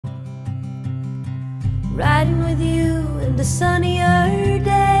riding with you in the sunnier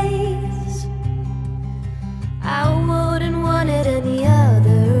days. I wouldn't want it any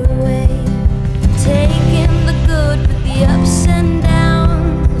other way. Taking the good with the ups and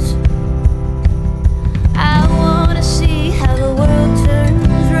downs. I wanna see how the world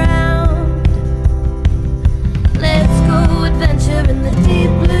turns round. Let's go adventure in the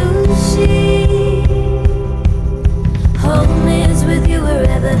deep blue sea. Home is with you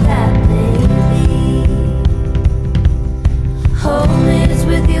wherever that may be. Home is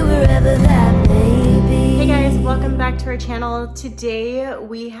with you wherever that may be. Hey guys, welcome back to our channel. Today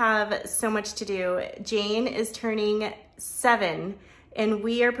we have so much to do. Jane is turning 7 and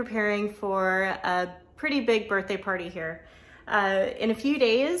we are preparing for a pretty big birthday party here. In a few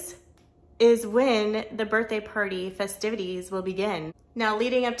days is when the birthday party festivities will begin. Now,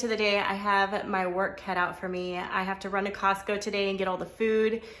 leading up to the day, I have my work cut out for me. I have to run to Costco today and get all the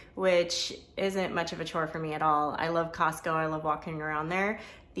food, which isn't much of a chore for me at all. I love Costco, I love walking around there.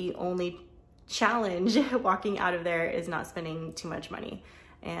 The only challenge walking out of there is not spending too much money.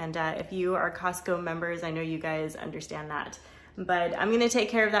 And if you are Costco members, I know you guys understand that. But I'm gonna take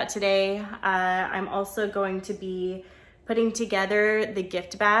care of that today. I'm also going to be putting together the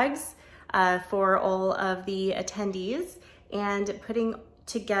gift bags for all of the attendees and putting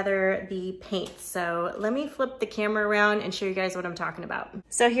together the paint. So let me flip the camera around and show you guys what I'm talking about.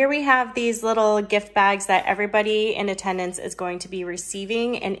 So here we have these little gift bags that everybody in attendance is going to be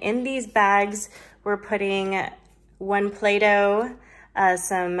receiving. And in these bags, we're putting one Play-Doh,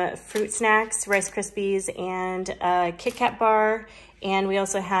 some fruit snacks, Rice Krispies, and a Kit Kat bar. And we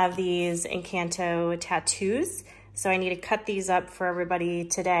also have these Encanto tattoos. So I need to cut these up for everybody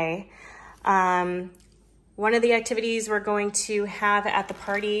today. One of the activities we're going to have at the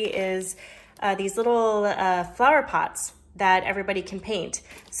party is these little flower pots that everybody can paint.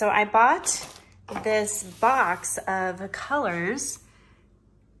 So I bought this box of colors.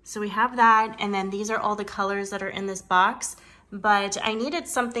 So we have that, and then these are all the colors that are in this box, but I needed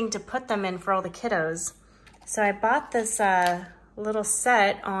something to put them in for all the kiddos. So I bought this little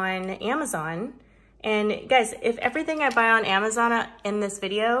set on Amazon. And guys, if everything I buy on Amazon in this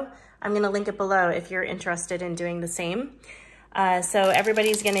video, I'm gonna link it below if you're interested in doing the same. So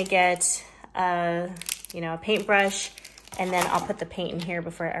everybody's gonna get, a paintbrush, and then I'll put the paint in here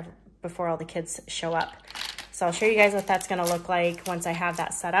before all the kids show up. So I'll show you guys what that's gonna look like once I have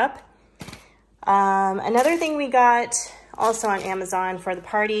that set up. Another thing we got also on Amazon for the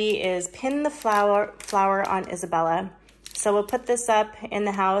party is pin the flower on Isabella. So we'll put this up in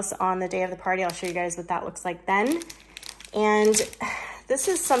the house on the day of the party. I'll show you guys what that looks like then. And this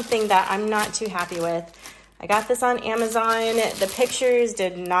is something that I'm not too happy with. I got this on Amazon. The pictures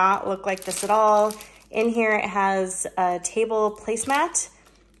did not look like this at all. In here it has a table placemat,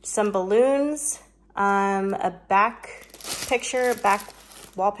 some balloons, a back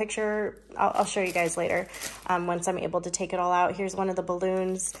wall picture. I'll show you guys later once I'm able to take it all out. Here's one of the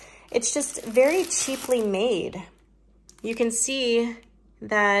balloons. It's just very cheaply made. You can see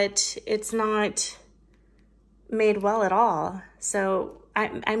that it's not made well at all. So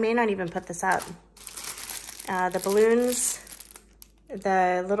I may not even put this up. The balloons,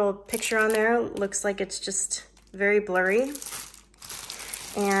 the little picture on there looks like it's just very blurry.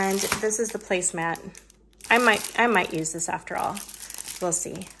 And this is the placemat. I might use this after all. We'll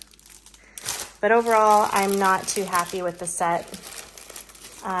see. But overall, I'm not too happy with the set.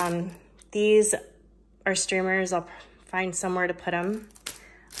 These are streamers. I'll find somewhere to put them.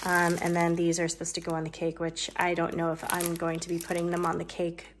 And then these are supposed to go on the cake, which I don't know if I'm going to be putting them on the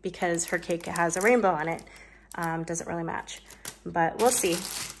cake because her cake has a rainbow on it. Doesn't really match, but we'll see.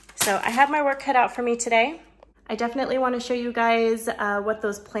 So I have my work cut out for me today. I definitely want to show you guys what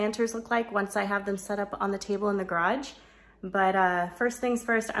those planters look like once I have them set up on the table in the garage. But first things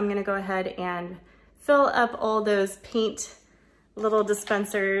first, I'm gonna go ahead and fill up all those paint little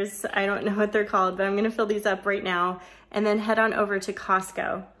dispensers. I don't know what they're called, but I'm gonna fill these up right now and then head on over to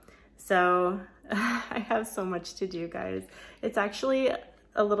Costco. So I have so much to do, guys. It's actually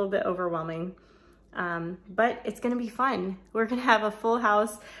a little bit overwhelming, but it's gonna be fun. We're gonna have a full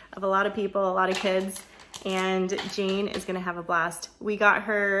house of a lot of people, a lot of kids, and Jane is gonna have a blast. We got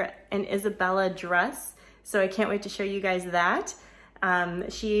her an Isabella dress, so I can't wait to show you guys that.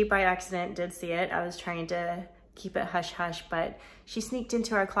 She, by accident, did see it. I was trying to keep it hush-hush, but she sneaked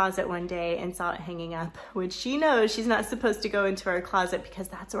into our closet one day and saw it hanging up, which she knows she's not supposed to go into our closet because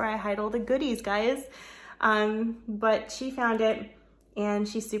that's where I hide all the goodies, guys. But she found it and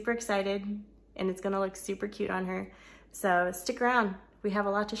she's super excited and it's gonna look super cute on her. So stick around, we have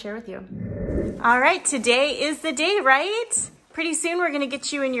a lot to share with you. All right, today is the day, right? Pretty soon we're gonna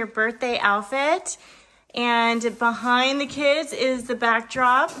get you in your birthday outfit. And behind the kids is the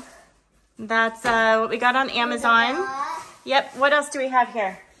backdrop. That's what we got on Amazon. Yep, what else do we have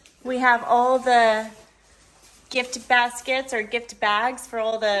here? We have all the gift baskets or gift bags for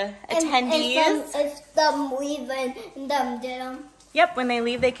all the attendees. If them leave and them did them. Yep, when they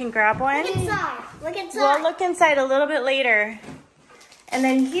leave, they can grab one. Look inside. Look inside. We'll look inside a little bit later. And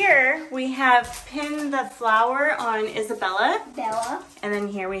then here we have pinned the flower on Isabella. Bella. And then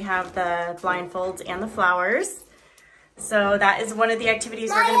here we have the blindfolds and the flowers. So that is one of the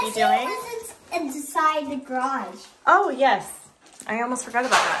activities we're going to be doing. Inside the garage. Oh, yes. I almost forgot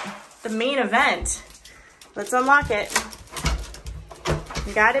about that. The main event. Let's unlock it.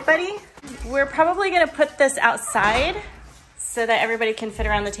 You got it, buddy? We're probably going to put this outside so that everybody can fit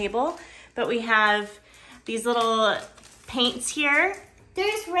around the table. But we have these little paints here.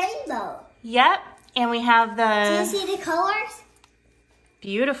 There's rainbow. Yep. And we have the... Do you see the colors?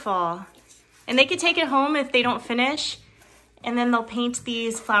 Beautiful. And they could take it home if they don't finish. And then they'll paint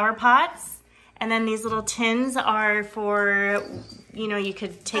these flower pots. And then these little tins are for, you know, you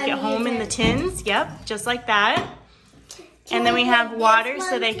could take it home in the tins. Yep, just like that. And then we have water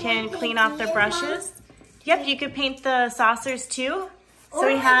so they can clean off their brushes. Yep, you could paint the saucers too. So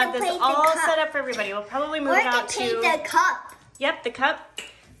we have this all set up for everybody. We'll probably move it out to... the cup. Yep, the cup.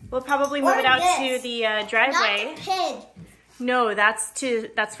 We'll probably move it out to the driveway. Not the pig. No, that's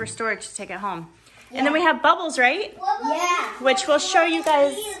for storage to take it home. Yeah. And then we have bubbles, right? Yeah. Which we'll show you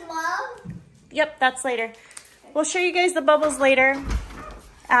guys. Yep, that's later. We'll show you guys the bubbles later.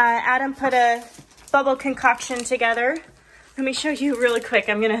 Adam put a bubble concoction together. Let me show you really quick.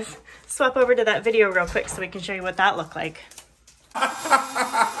 I'm gonna swap over to that video real quick so we can show you what that looked like. Adam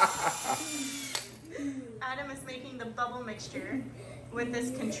is making the bubble mixture with this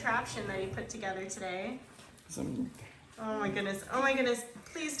contraption that he put together today. Oh my goodness, oh my goodness.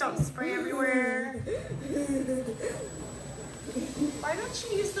 Please don't spray everywhere. Why don't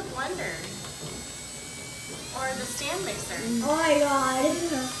you use the blender? Or the stand mixer? Oh my god.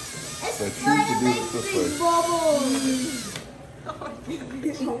 It's So choose to do it this way. Bubbles.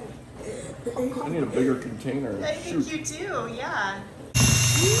 I need a bigger container. I think you do, yeah.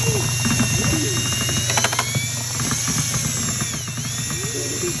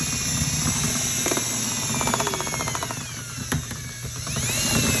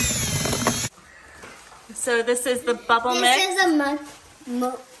 So this is the bubble mix. This is a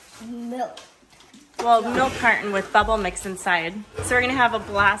milk. Well, milk carton with bubble mix inside. So we're gonna have a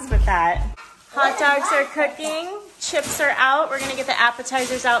blast with that. Hot dogs are cooking. Chips are out. We're gonna get the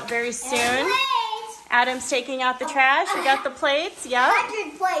appetizers out very soon. Adam's taking out the trash. We got the plates, yep.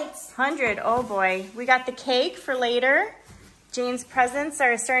 100 plates. 100, oh boy. We got the cake for later. Jane's presents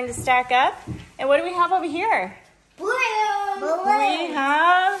are starting to stack up. And what do we have over here? Balloons. We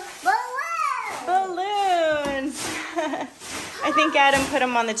have Balloons. balloons. I think Adam put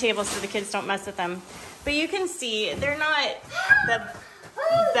them on the table so the kids don't mess with them. But you can see they're not the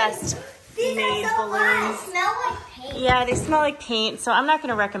best made balloons. Smell like paint. Yeah, they smell like paint, so I'm not going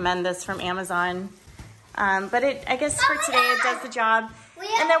to recommend this from Amazon. But I guess for today it does the job.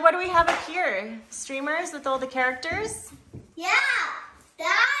 And then what do we have up here? Streamers with all the characters? Yeah.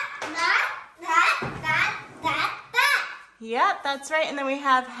 That. Yep, that's right. And then we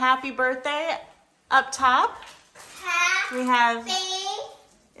have Happy Birthday up top. We have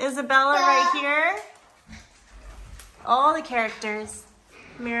Isabella right here. All the characters.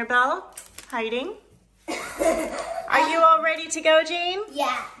 Mirabelle hiding. Are you all ready to go, Jane?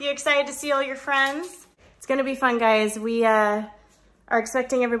 Yeah. You excited to see all your friends? It's gonna be fun, guys. We are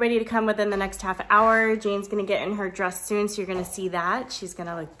expecting everybody to come within the next half hour. Jane's gonna get in her dress soon, so you're gonna see that. She's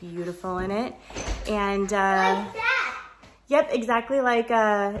gonna look beautiful in it. And Like that. yep, exactly like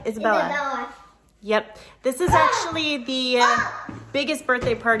Isabella. Yep, this is actually the biggest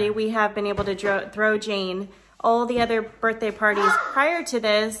birthday party we have been able to throw Jane. All the other birthday parties prior to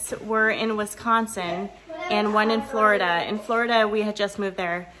this were in Wisconsin and one in Florida. In Florida, we had just moved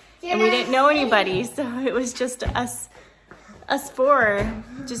there and we didn't know anybody, so it was just us four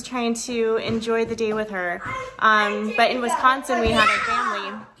just trying to enjoy the day with her. But in Wisconsin, we had our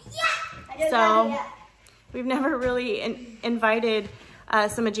family, so we've never really invited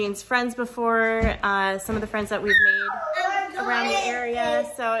some of Jane's friends before, some of the friends that we've made around the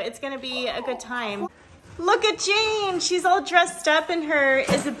area, so it's gonna be a good time. Look at Jane, she's all dressed up in her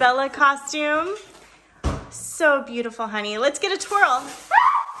Isabella costume. So beautiful, honey. Let's get a twirl.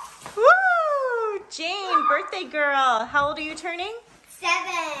 Woo! Jane, birthday girl. How old are you turning? 7.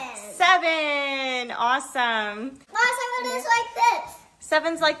 7, awesome. Mom, 7 is like this.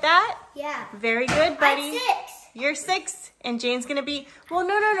 7's like that? Yeah. Very good, buddy. I'm 6. You're 6, and Jane's gonna be, well,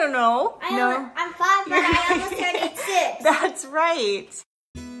 no. I'm 5, but I almost turned 6. That's right.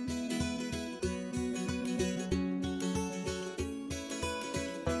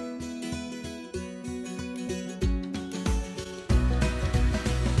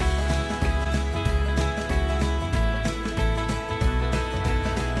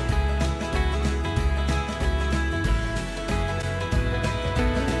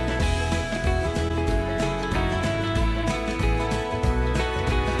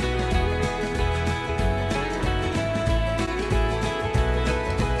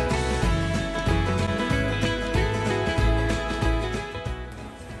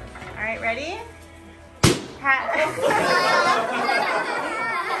 Ready? Happy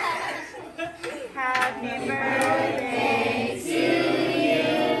birthday to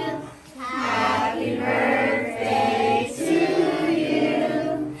you. Happy birthday to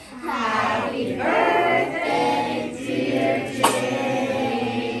you. Happy birthday, dear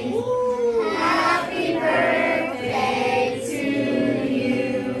Jane. Happy birthday to you.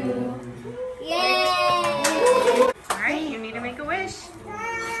 Yay! All right, you need to make a wish.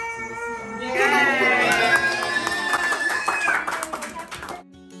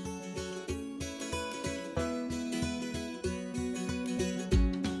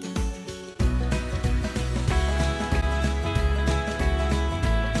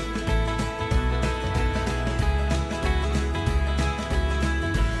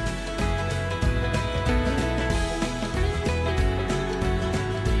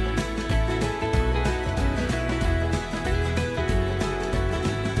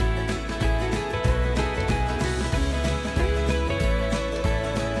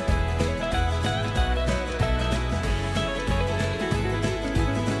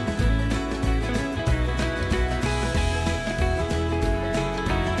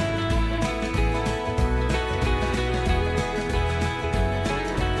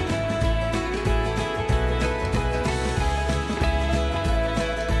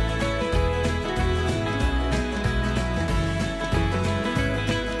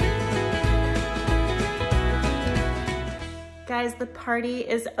 Guys, the party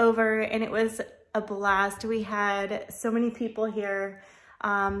is over and it was a blast. We had so many people here,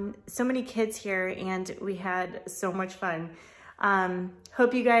 so many kids here, and we had so much fun.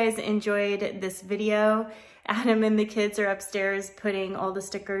 Hope you guys enjoyed this video. Adam and the kids are upstairs putting all the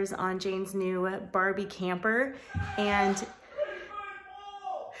stickers on Jane's new Barbie camper. And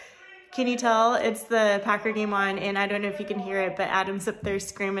can you tell it's the Packer game on? And I don't know if you can hear it, but Adam's up there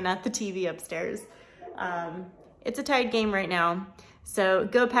screaming at the TV upstairs. It's a tied game right now. So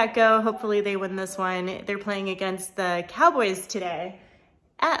go Pack Go. Hopefully they win this one. They're playing against the Cowboys today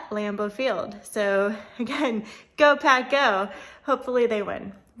at Lambeau Field. So again, go Pack Go. Hopefully they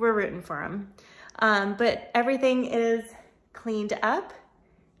win. We're rooting for them. But everything is cleaned up.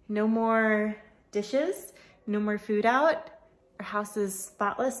 No more dishes, no more food out. Our house is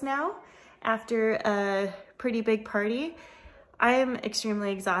spotless now after a pretty big party. I am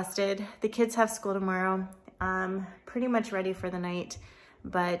extremely exhausted. The kids have school tomorrow. Pretty much ready for the night,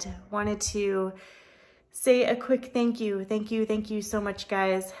 but wanted to say a quick thank you. Thank you so much,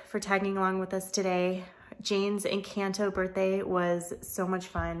 guys, for tagging along with us today. Jane's Encanto birthday was so much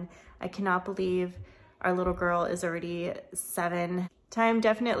fun. I cannot believe our little girl is already 7. Time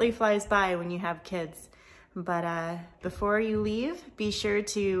definitely flies by when you have kids. But before you leave, be sure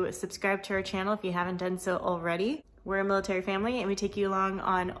to subscribe to our channel if you haven't done so already. We're a military family and we take you along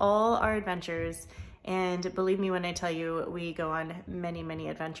on all our adventures. And believe me when I tell you, we go on many, many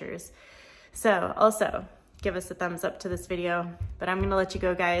adventures. So also give us a thumbs up to this video, but I'm gonna let you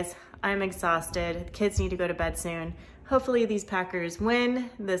go, guys. I'm exhausted. The kids need to go to bed soon. Hopefully these Packers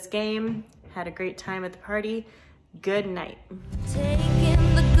win this game. Had a great time at the party. Good night. Taking